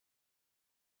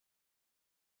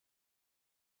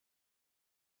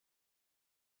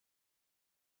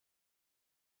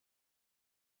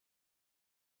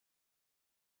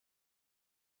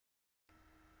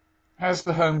As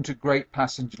the home to great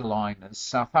passenger liners,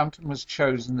 Southampton was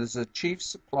chosen as a chief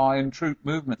supply and troop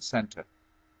movement centre,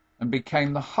 and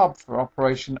became the hub for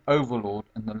Operation Overlord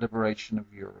and the liberation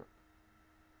of Europe.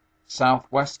 South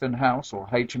Western House, or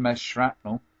HMS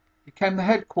Shrapnel, became the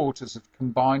headquarters of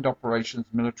Combined Operations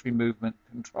Military Movement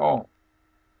Control.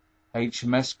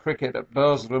 HMS Cricket at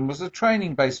Burslem was a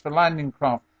training base for landing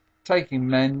craft taking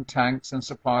men, tanks and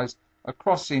supplies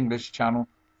across the English Channel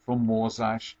from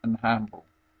Warsash and Hamble.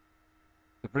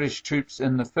 The British troops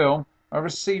in the film are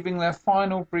receiving their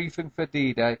final briefing for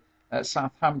D-Day at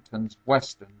Southampton's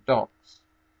Western Docks.